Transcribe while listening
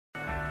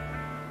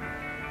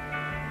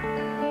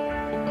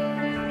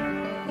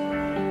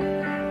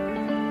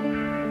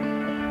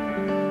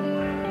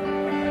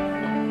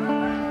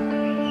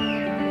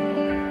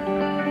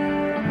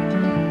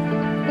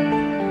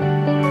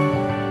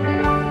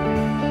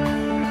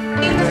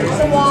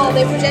the wall.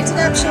 They projected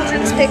up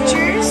children's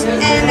pictures,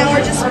 and now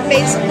we're just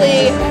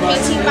basically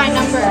painting by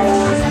number.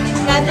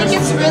 And I think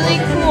it's really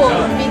cool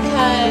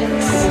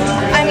because,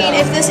 I mean,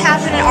 if this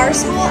happened at our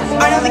school,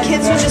 I know the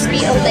kids would just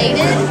be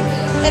elated,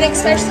 and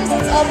especially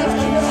since all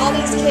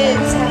these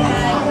kids have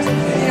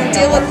had,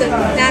 deal with the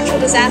natural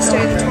disaster,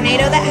 the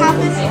tornado that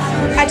happened.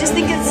 I just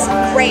think it's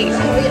great.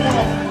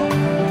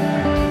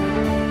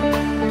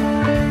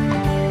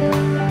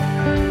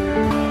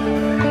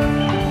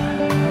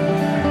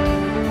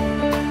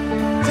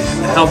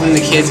 Helping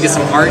the kids get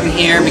some art in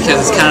here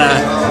because it's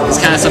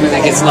kind of something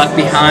that gets left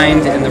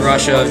behind in the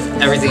rush of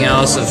everything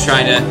else of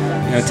trying to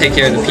take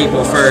care of the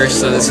people first.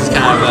 So this is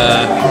kind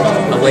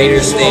of a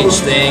later stage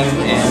thing,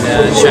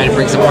 and trying to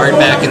bring some art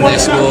back in their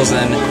schools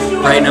and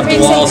brighten up the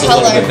walls a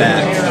little bit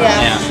back.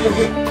 Yeah.